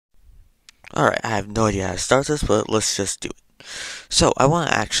Alright, I have no idea how to start this, but let's just do it. So, I want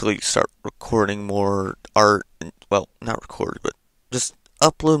to actually start recording more art, well, not record, but just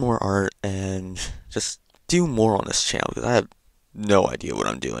upload more art and just do more on this channel, because I have no idea what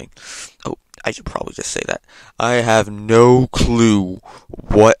I'm doing. Oh, I should probably just say that. I have no clue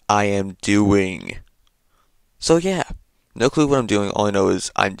what I am doing. So yeah, no clue what I'm doing, all I know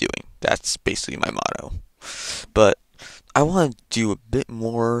is I'm doing. That's basically my motto. But I want to do a bit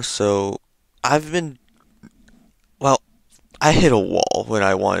more, so I've been, well, I hit a wall when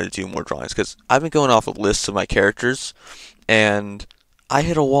I wanted to do more drawings because I've been going off of lists of my characters, and I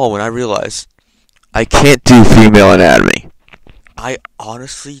hit a wall when I realized I can't do female anatomy. I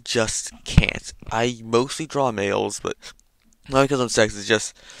honestly just can't. I mostly draw males, but not because I'm sexist, it's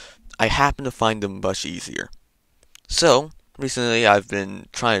just I happen to find them much easier. So, recently I've been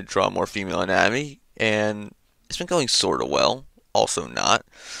trying to draw more female anatomy, and it's been going sorta well, also not,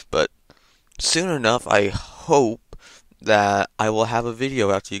 but soon enough I hope that I will have a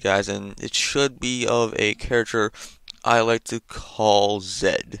video out to you guys, and it should be of a character I like to call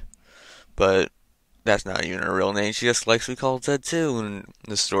Zed. But that's not even her real name. She just likes to be called Zed too in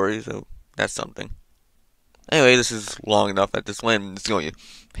the story, so that's something. Anyway, this is long enough at this point. It's going to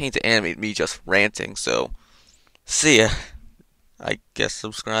paint to animate me just ranting, so see ya. I guess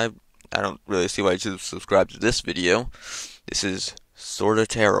subscribe. I don't really see why you should subscribe to this video. This is sorta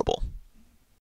terrible.